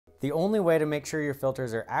The only way to make sure your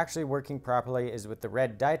filters are actually working properly is with the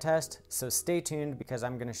red dye test, so stay tuned because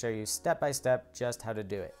I'm going to show you step by step just how to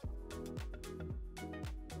do it.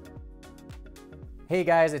 Hey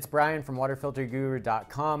guys, it's Brian from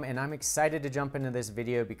waterfilterguru.com, and I'm excited to jump into this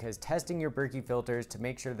video because testing your Berkey filters to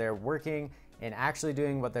make sure they're working and actually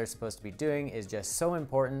doing what they're supposed to be doing is just so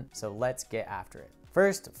important, so let's get after it.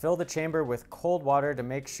 First, fill the chamber with cold water to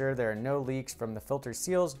make sure there are no leaks from the filter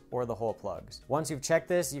seals or the hole plugs. Once you've checked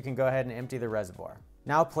this, you can go ahead and empty the reservoir.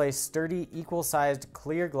 Now place sturdy, equal-sized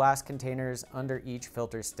clear glass containers under each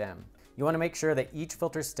filter stem. You want to make sure that each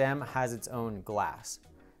filter stem has its own glass.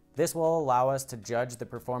 This will allow us to judge the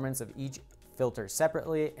performance of each filter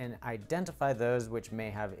separately and identify those which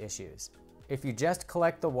may have issues. If you just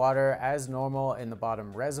collect the water as normal in the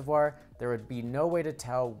bottom reservoir, there would be no way to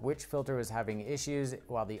tell which filter was having issues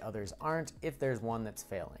while the others aren't if there's one that's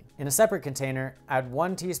failing. In a separate container, add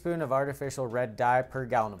 1 teaspoon of artificial red dye per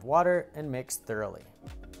gallon of water and mix thoroughly.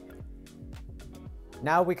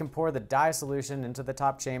 Now we can pour the dye solution into the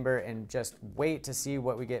top chamber and just wait to see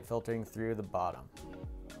what we get filtering through the bottom.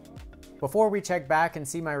 Before we check back and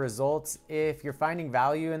see my results, if you're finding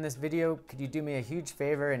value in this video, could you do me a huge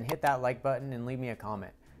favor and hit that like button and leave me a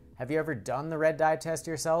comment? Have you ever done the red dye test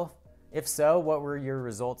yourself? If so, what were your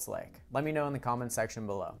results like? Let me know in the comment section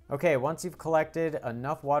below. Okay, once you've collected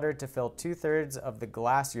enough water to fill 2/3 of the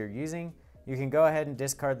glass you're using, you can go ahead and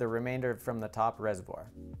discard the remainder from the top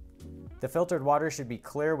reservoir. The filtered water should be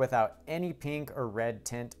clear without any pink or red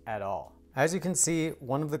tint at all. As you can see,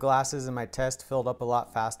 one of the glasses in my test filled up a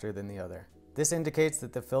lot faster than the other. This indicates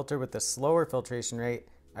that the filter with the slower filtration rate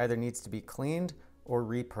either needs to be cleaned or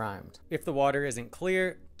reprimed. If the water isn't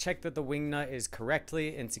clear, check that the wing nut is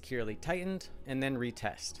correctly and securely tightened, and then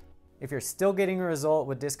retest. If you're still getting a result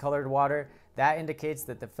with discolored water, that indicates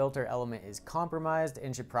that the filter element is compromised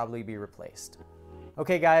and should probably be replaced.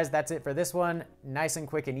 Okay guys, that's it for this one. Nice and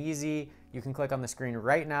quick and easy. You can click on the screen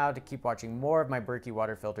right now to keep watching more of my Berkey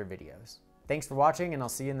water filter videos. Thanks for watching, and I'll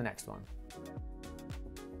see you in the next one.